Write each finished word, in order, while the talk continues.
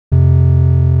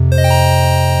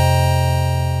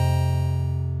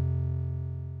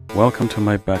welcome to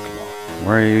my backlog,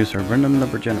 where I use a random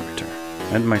number generator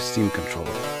and my Steam controller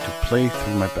to play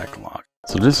through my backlog.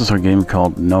 So this is a game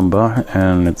called Numba,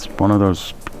 and it's one of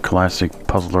those classic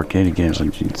puzzle arcade games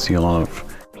that you'd see a lot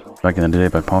of back in the day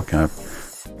by PopCap.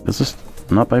 This is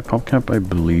not by PopCap, I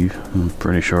believe, I'm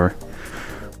pretty sure,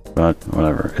 but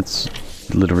whatever. It's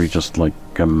literally just like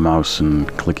a mouse and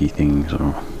clicky thing,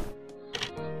 so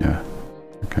yeah.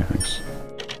 Okay, thanks.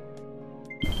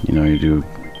 You know, you do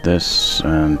this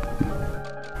and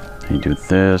you do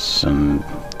this and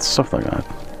stuff like that.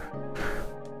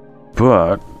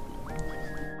 But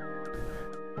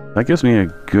that gives me a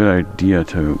good idea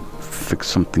to fix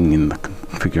something in the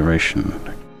configuration.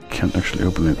 I can't actually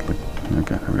open it. Like,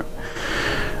 okay, there we go.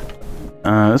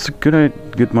 That's a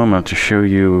good moment to show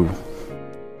you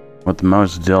what the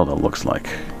mouse delta looks like.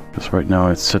 Because right now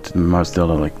it's set to the mouse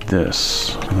delta like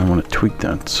this, and I want to tweak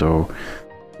that so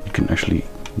you can actually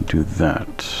do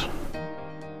that.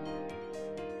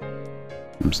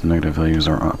 Those negative values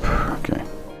are up. Okay.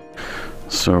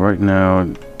 So right now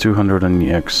 200 on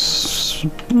the X.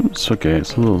 It's okay.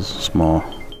 It's a little small.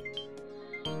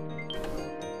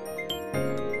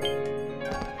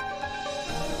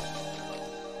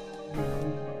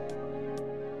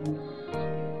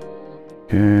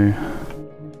 Okay.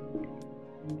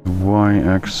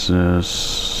 Y-axis.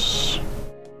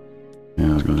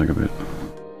 Yeah, it's gonna take a bit.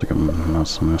 Take a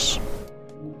mouse on this.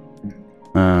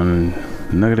 And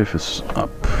negative is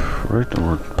up, right?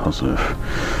 Or positive?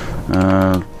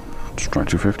 Let's try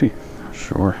 250.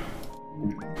 Sure.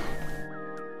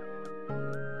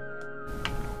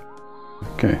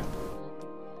 Okay.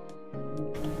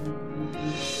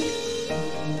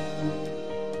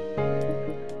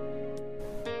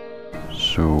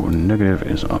 So negative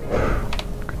is up.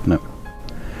 Good. No.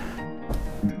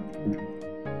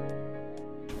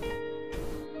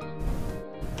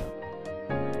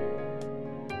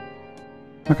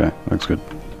 Okay, looks good.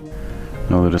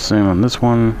 Now they're the same on this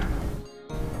one.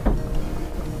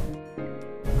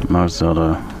 Mouse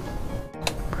delta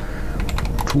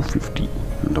 250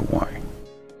 and the Y.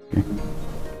 Okay.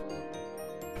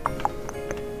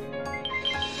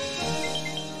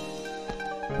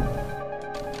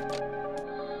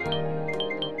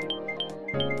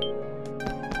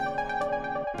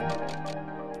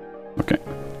 Okay.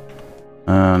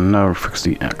 And now fix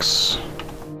the X.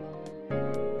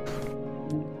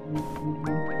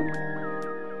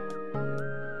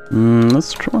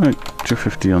 Let's try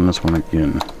 250 on this one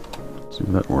again. See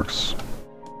if that works.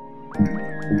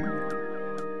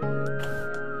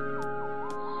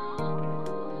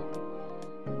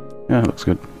 Yeah, looks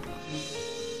good.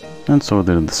 And so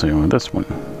they did the same with this one.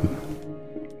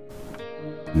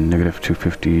 Negative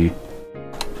 250.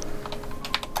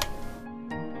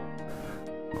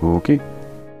 Okay.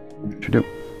 Should do.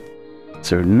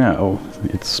 So now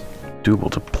it's doable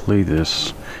to play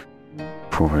this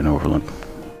over and over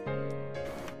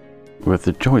with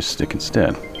the joystick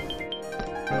instead.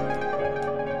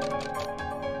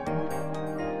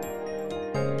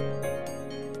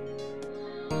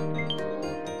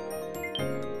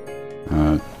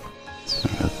 It's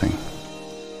not that thing.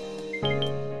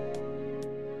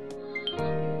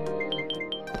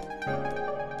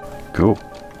 Cool.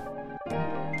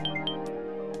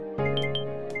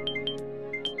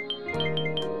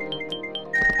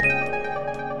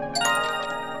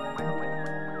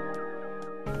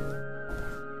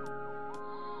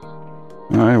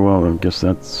 Alright, well, I guess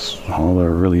that's all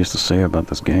there really is to say about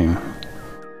this game.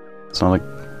 It's not like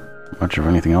much of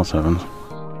anything else happens.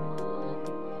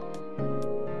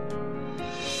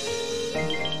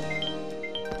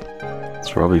 It's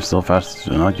probably still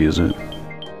faster to not use it.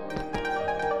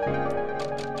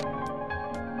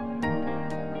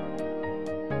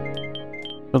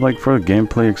 But like for the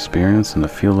gameplay experience and the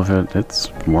feel of it,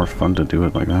 it's more fun to do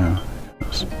it like that.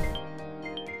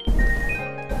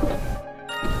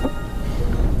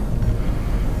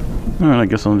 Alright, I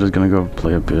guess I'm just gonna go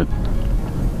play a bit.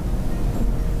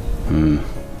 I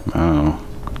don't know.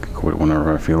 Quit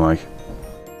whenever I feel like.